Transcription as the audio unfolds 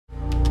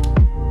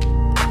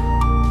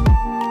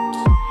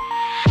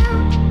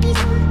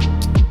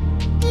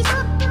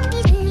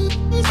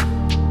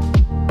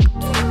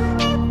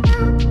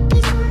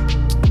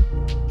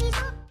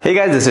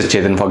Hey guys, this is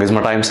Chetan for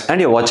Gizmo Times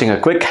and you're watching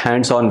a quick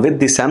hands-on with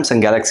the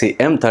Samsung Galaxy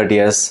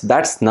M30s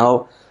that's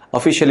now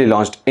officially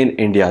launched in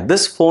India.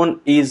 This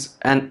phone is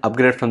an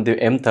upgrade from the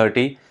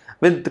M30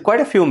 with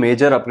quite a few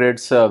major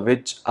upgrades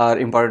which are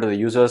important to the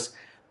users,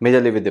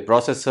 majorly with the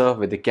processor,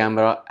 with the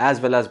camera as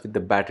well as with the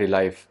battery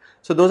life.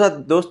 So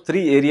those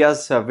three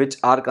areas which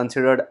are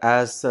considered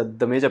as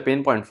the major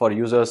pain point for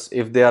users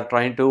if they are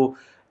trying to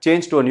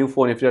change to a new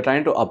phone, if you're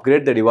trying to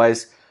upgrade the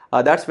device.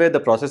 That's where the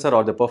processor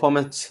or the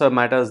performance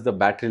matters, the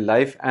battery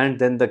life, and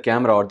then the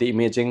camera or the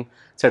imaging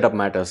setup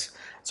matters.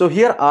 So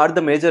here are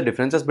the major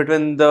differences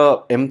between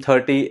the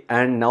M30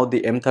 and now the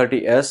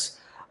M30s.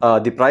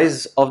 The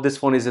price of this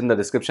phone is in the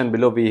description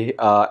below.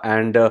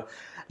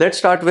 Let's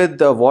start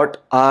with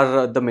what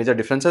are the major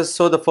differences.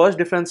 So the first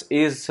difference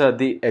is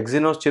the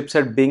Exynos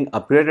chipset being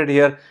upgraded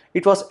here.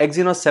 It was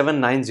Exynos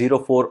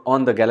 7904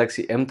 on the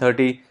Galaxy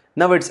M30.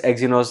 Now it's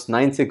Exynos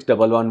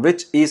 9611,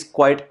 which is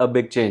quite a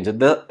big change.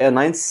 The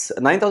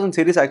 9000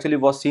 series actually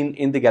was seen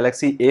in the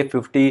Galaxy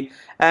A50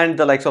 and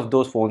the likes of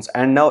those phones,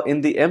 and now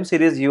in the M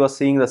series you are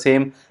seeing the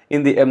same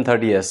in the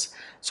M30s.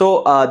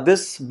 So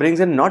this brings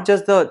in not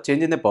just the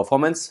change in the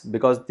performance,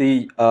 because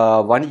the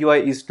One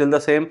UI is still the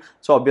same,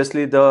 so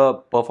obviously the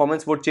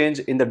performance would change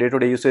in the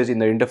day-to-day usage in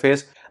the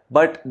interface,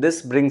 but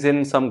this brings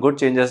in some good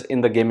changes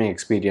in the gaming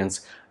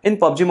experience. In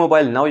PUBG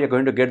Mobile, now you're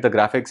going to get the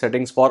graphics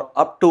settings for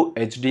up to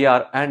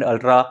HDR and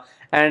Ultra,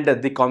 and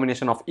the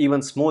combination of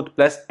even smooth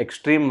plus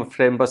extreme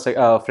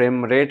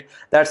frame rate,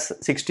 that's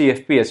 60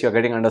 FPS you're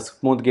getting under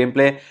smooth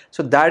gameplay.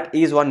 So that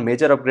is one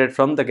major upgrade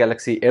from the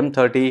Galaxy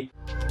M30.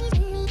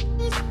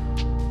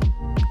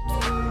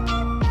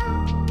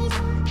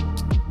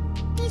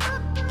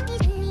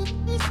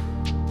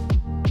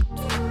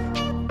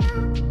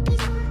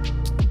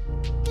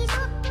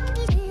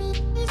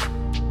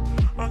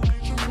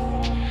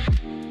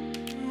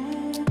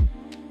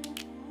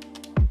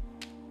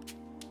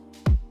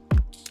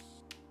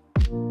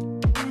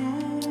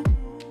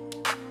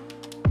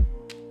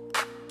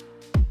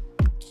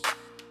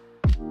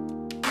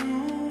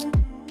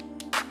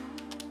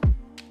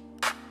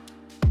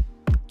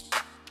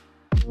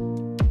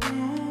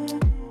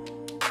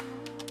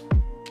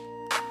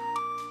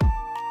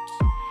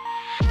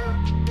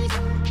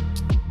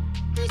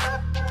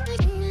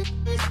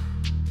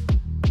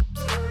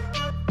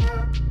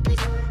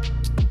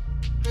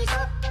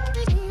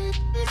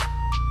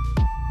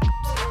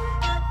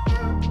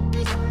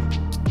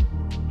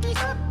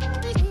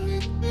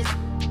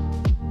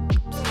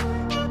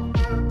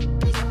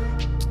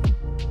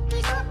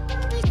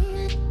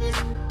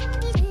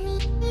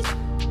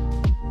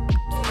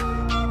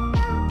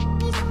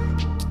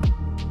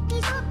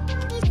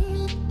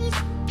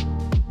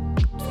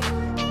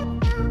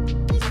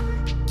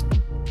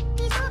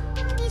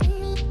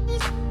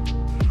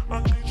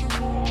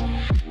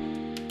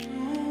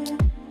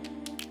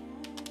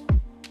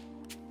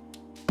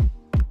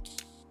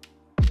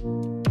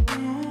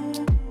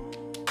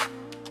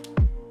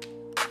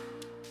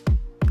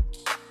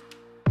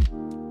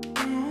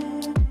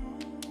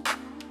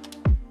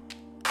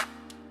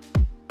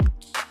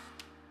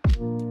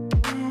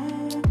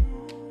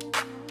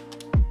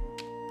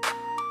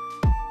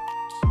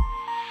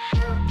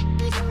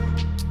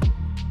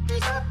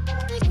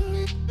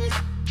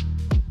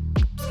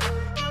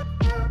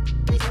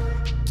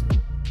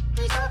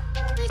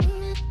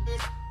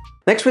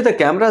 Next, with the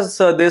cameras,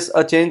 there's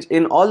a change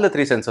in all the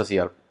three sensors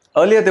here.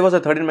 Earlier there was a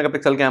 13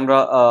 megapixel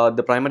camera,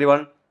 the primary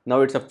one.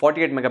 Now it's a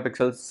 48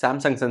 megapixel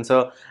Samsung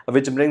sensor,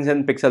 which brings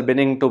in pixel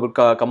binning to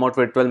come out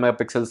with 12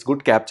 megapixels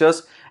good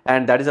captures,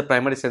 and that is a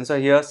primary sensor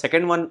here.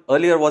 Second one,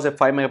 earlier was a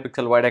 5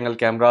 megapixel wide angle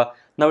camera.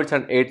 Now it's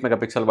an 8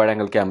 megapixel wide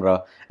angle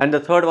camera, and the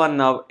third one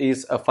now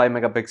is a 5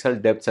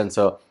 megapixel depth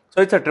sensor.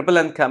 So it's a triple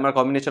length camera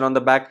combination on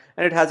the back,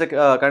 and it has a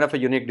kind of a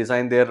unique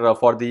design there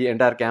for the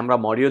entire camera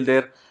module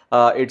there.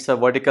 It's a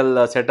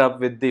vertical setup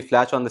with the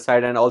flash on the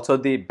side and also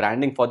the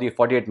branding for the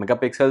 48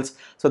 megapixels.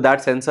 So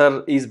that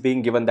sensor is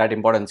being given that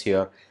importance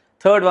here.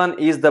 Third one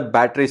is the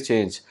batteries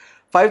change.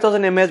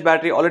 5000 mAh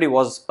battery already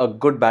was a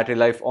good battery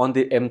life on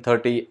the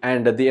M30,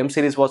 and the M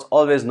series was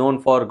always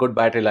known for good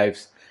battery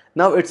lives.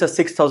 Now it's a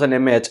 6000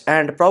 mAh,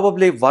 and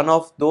probably one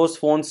of those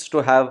phones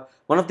to have,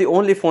 one of the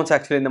only phones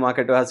actually in the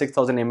market to have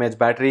 6000 mAh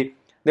battery.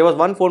 There was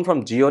one phone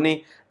from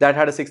Gizmo that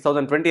had a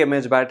 6020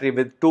 mAh battery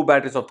with two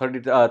batteries of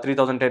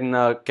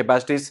 3010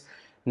 capacities.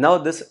 Now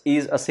this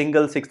is a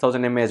single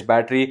 6000 mAh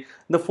battery.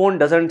 The phone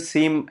doesn't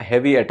seem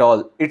heavy at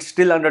all. It's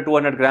still under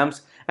 200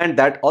 grams, and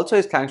that also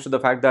is thanks to the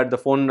fact that the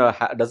phone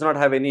does not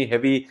have any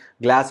heavy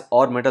glass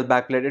or metal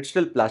backplate. It's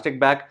still plastic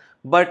back,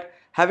 but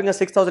having a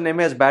 6000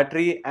 mAh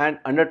battery and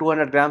under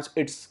 200 grams,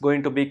 it's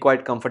going to be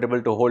quite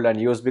comfortable to hold and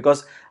use,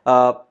 because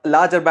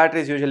larger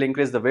batteries usually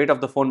increase the weight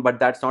of the phone, but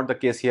that's not the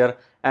case here,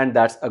 and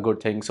that's a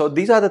good thing. So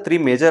these are the three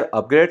major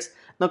upgrades.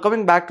 Now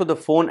coming back to the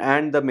phone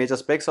and the major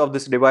specs of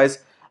this device,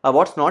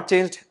 what's not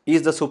changed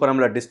is the Super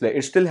AMOLED display.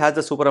 It still has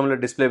the Super AMOLED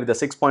display with the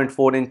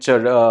 6.4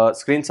 inch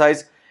screen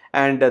size,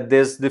 and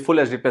there's the full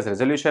HD plus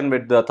resolution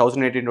with the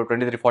 1080 to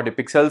 2340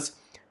 pixels.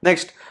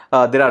 Next,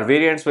 there are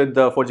variants with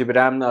the 4GB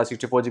RAM,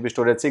 64GB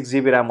storage,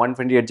 6GB RAM,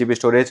 128GB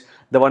storage.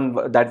 The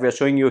one that we are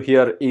showing you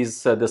here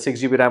is the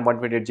 6GB RAM,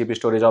 128GB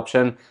storage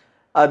option.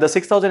 The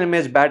 6000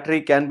 mAh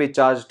battery can be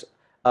charged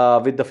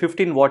with the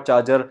 15-watt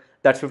charger.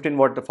 That's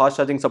 15-watt fast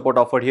charging support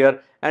offered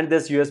here, and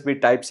there's USB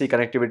Type-C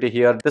connectivity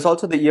here. There's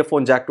also the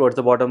earphone jack towards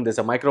the bottom. There's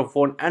a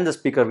microphone and the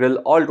speaker grill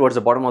all towards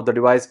the bottom of the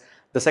device.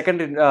 The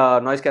second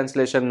noise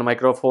cancellation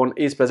microphone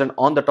is present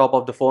on the top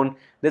of the phone.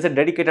 There's a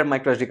dedicated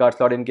micro SD card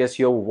slot in case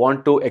you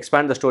want to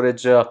expand the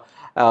storage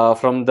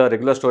from the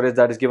regular storage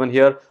that is given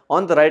here.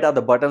 On the right are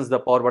the buttons, the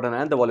power button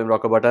and the volume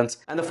rocker buttons.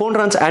 And the phone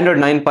runs Android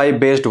 9 Pie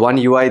based One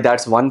UI,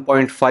 that's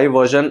 1.5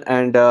 version,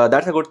 and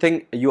that's a good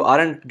thing. You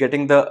aren't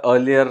getting the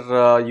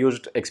earlier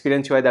used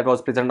Experience UI that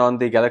was present on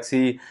the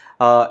Galaxy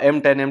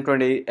M10,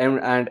 M20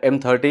 and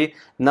M30.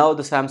 Now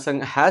the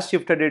Samsung has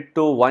shifted it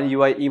to One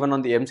UI even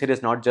on the M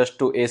series, not just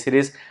to A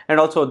series. And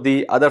also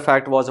the other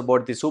fact was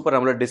about the Super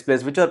AMOLED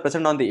displays which were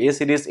present on the A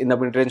series in the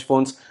mid-range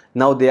phones.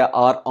 Now they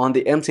are on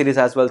the M series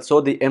as well,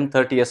 so the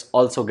M30s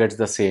also gets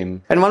the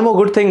same. And one more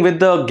good thing with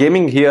the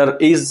gaming here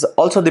is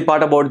also the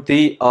part about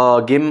the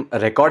game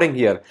recording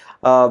here.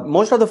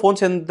 Most of the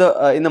phones in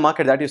the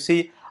market that you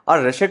see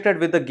are restricted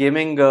with the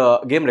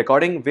game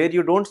recording, where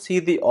you don't see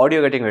the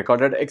audio getting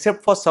recorded,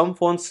 except for some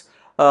phones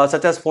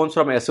such as phones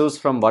from Asus,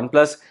 from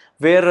OnePlus,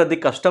 where the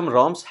custom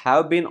ROMs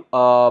have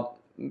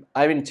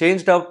been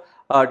changed up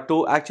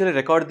to actually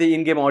record the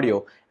in-game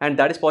audio, and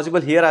that is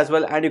possible here as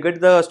well. And you get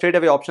the straight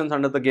away options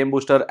under the game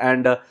booster,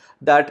 and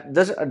that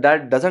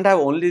doesn't have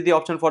only the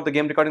option for the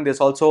game recording. There's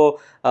also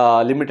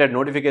limited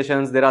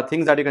notifications. There are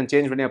things that you can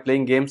change when you're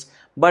playing games,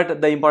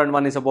 but the important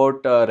one is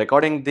about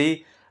recording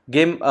the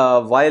game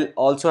while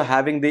also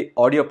having the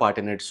audio part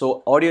in it.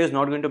 So audio is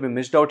not going to be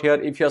missed out here.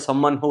 If you're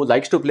someone who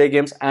likes to play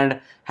games and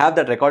have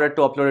that recorded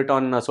to upload it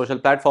on social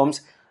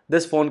platforms,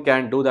 this phone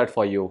can do that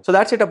for you. So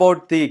that's it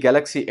about the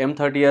Galaxy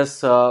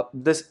M30s.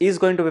 This is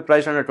going to be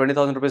priced under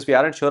 20,000 rupees. We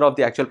aren't sure of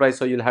the actual price,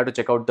 so you'll have to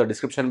check out the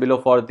description below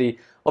for the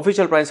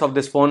official price of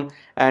this phone.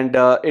 And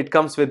it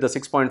comes with the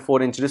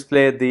 6.4-inch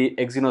display, the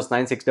Exynos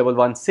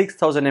 9611,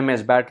 6000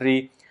 mAh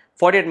battery,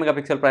 48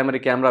 megapixel primary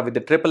camera with the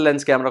triple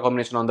lens camera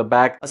combination on the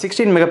back, a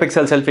 16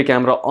 megapixel selfie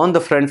camera on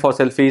the front for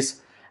selfies.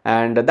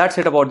 And that's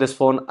it about this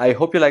phone. I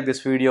hope you like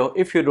this video.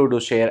 If you do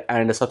share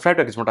and subscribe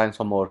to Gizmo Times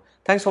for more.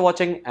 Thanks for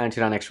watching and see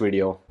you in our next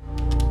video.